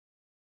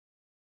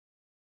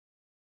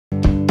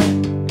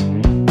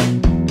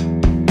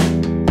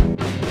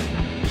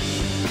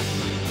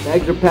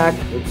Bags are packed,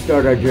 let's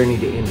start our journey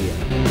to India.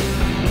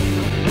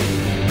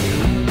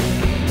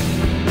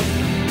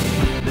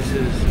 This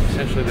is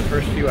essentially the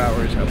first few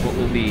hours of what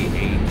will be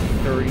a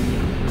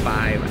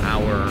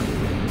 35-hour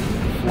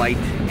flight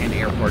and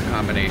airport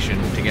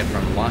combination to get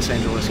from Los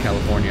Angeles,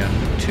 California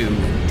to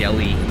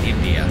Delhi,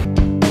 India.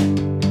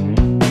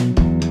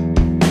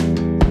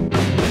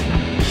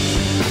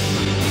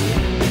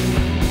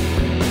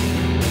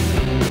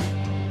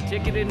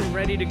 Ticketed and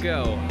ready to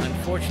go.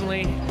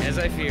 Unfortunately, as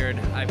I feared,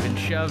 I've been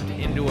shoved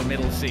into a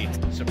middle seat.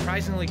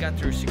 Surprisingly got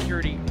through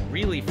security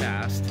really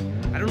fast.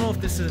 I don't know if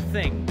this is a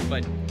thing,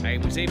 but I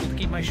was able to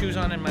keep my shoes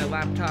on and my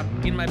laptop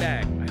in my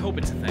bag. I hope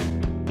it's a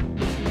thing.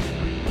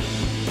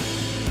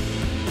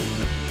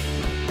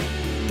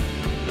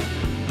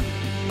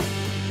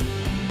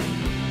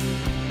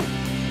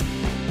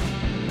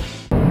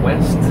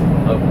 West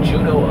of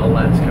Juneau,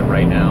 Alaska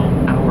right now.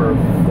 Hour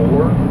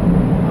 4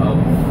 of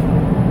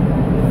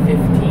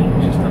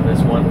 15 just on this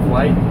one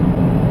flight.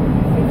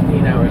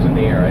 15 hours in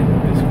the air. I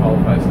think this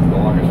qualifies as the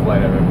longest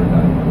flight I've ever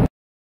done.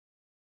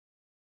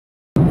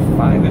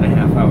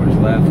 5.5 hours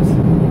left.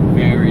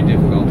 Very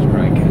difficult to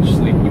try and catch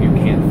sleep when you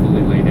can't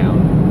fully lay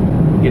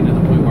down. Getting to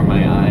the point where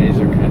my eyes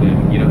are kind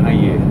of, you know how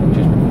you,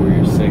 just before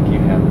you're sick, you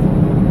have,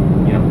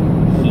 you know,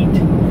 heat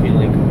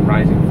feeling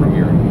rising from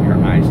your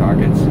eye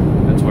sockets.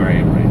 That's where I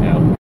am right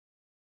now.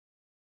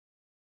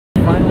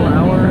 Final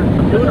hour,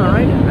 I'm doing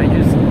alright. I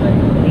just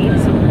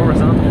need some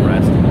horizontal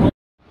rest.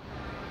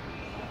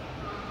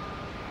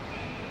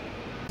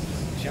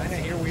 China,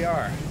 here we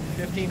are,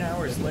 15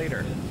 hours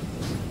later.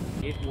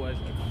 It was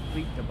a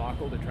complete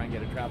debacle to try and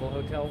get a travel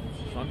hotel,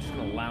 so I'm just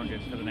going to lounge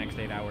it for the next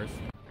 8 hours.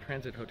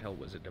 Transit hotel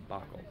was a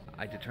debacle.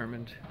 I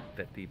determined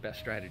that the best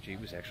strategy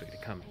was actually to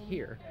come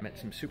here. Met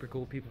some super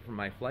cool people from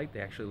my flight. They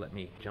actually let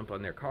me jump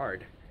on their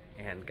card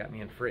and got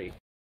me in free.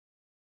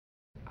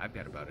 I've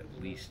got about at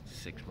least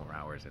 6 more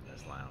hours in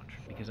this lounge.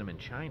 Because I'm in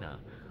China,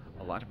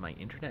 a lot of my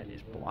internet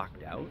is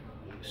blocked out,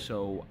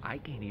 so I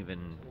can't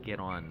even get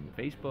on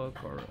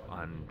Facebook or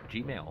on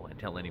Gmail and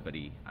tell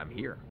anybody I'm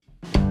here.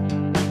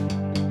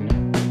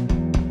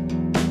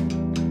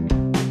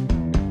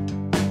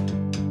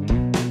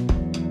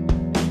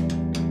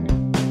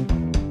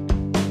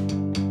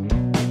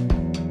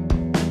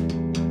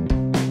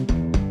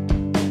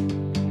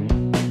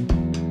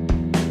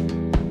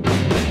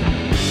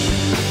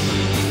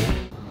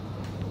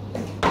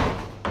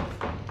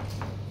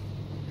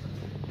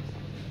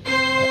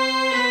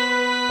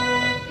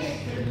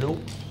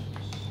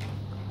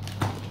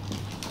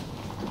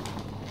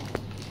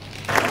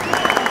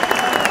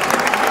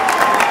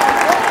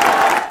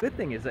 Good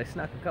thing is I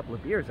snuck a couple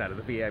of beers out of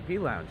the VIP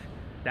lounge.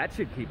 That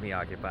should keep me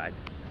occupied.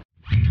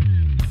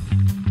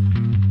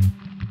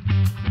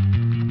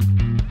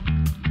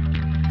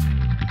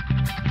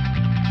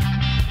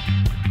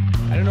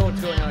 I don't know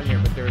what's going on here,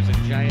 but there is a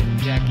giant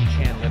Jackie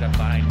Chan lit up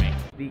behind me.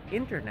 The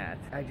internet,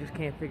 I just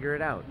can't figure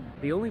it out.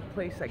 The only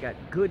place I got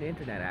good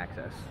internet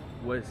access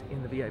was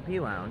in the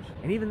VIP lounge,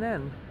 and even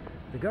then,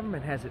 the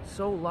government has it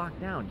so locked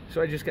down.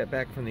 So I just got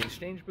back from the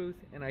exchange booth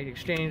and I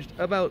exchanged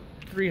about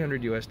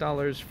 $300 US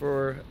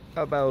for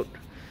about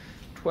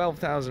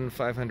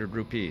 12,500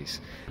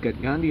 rupees.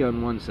 Got Gandhi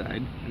on one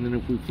side, and then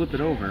if we flip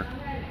it over,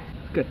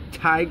 got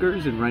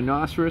tigers and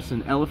rhinoceros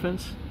and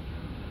elephants.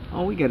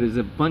 All we get is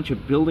a bunch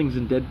of buildings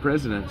and dead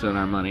presidents on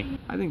our money.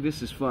 I think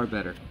this is far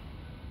better.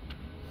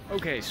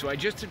 Okay, so I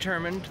just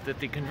determined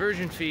that the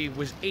conversion fee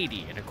was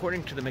 80, and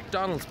according to the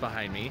McDonald's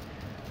behind me,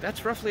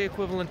 that's roughly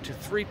equivalent to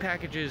 3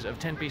 packages of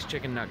 10-piece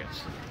chicken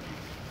nuggets.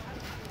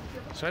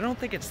 So I don't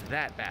think it's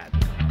that bad.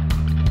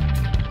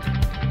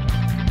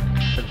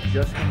 I've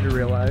just come to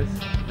realize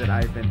that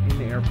I've been in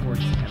the airports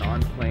and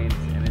on planes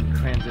and in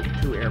transit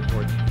to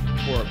airports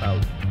for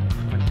about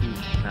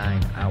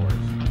 29 hours.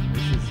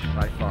 This is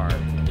by far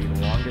the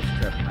longest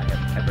trip I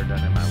have ever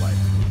done in my life.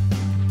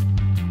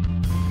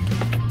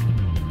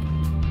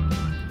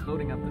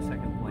 Loading up the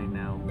second plane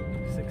now,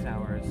 6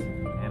 hours,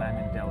 and I'm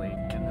in Delhi,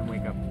 and then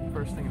wake up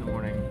first thing in the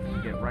morning,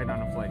 get right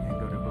on a flight and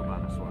go to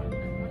Bhubaneswar.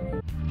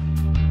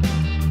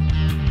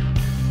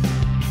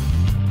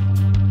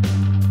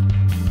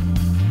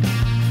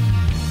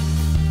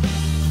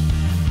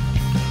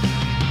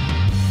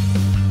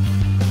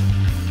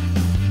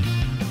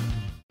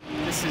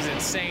 This is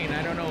insane.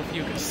 I don't know if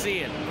you can see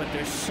it, but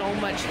there's so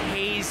much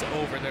haze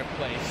over their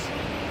place.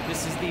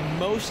 This is the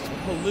most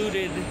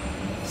polluted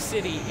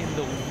city in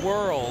the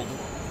world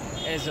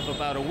as of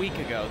about a week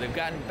ago. They've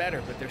gotten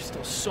better, but there's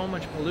still so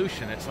much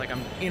pollution. It's like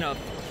I'm in a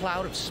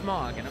cloud of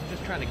smog and I'm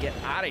just trying to get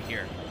out of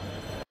here.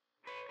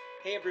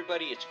 Hey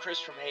everybody, it's Chris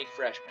from Hey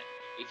Freshman.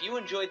 If you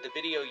enjoyed the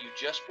video you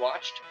just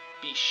watched,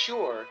 be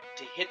sure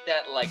to hit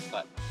that like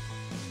button.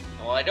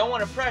 And while I don't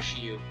want to pressure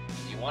you,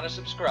 if you want to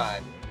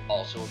subscribe,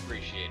 also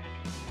appreciate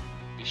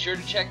it. Be sure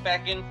to check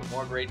back in for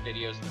more great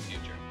videos in the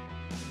future.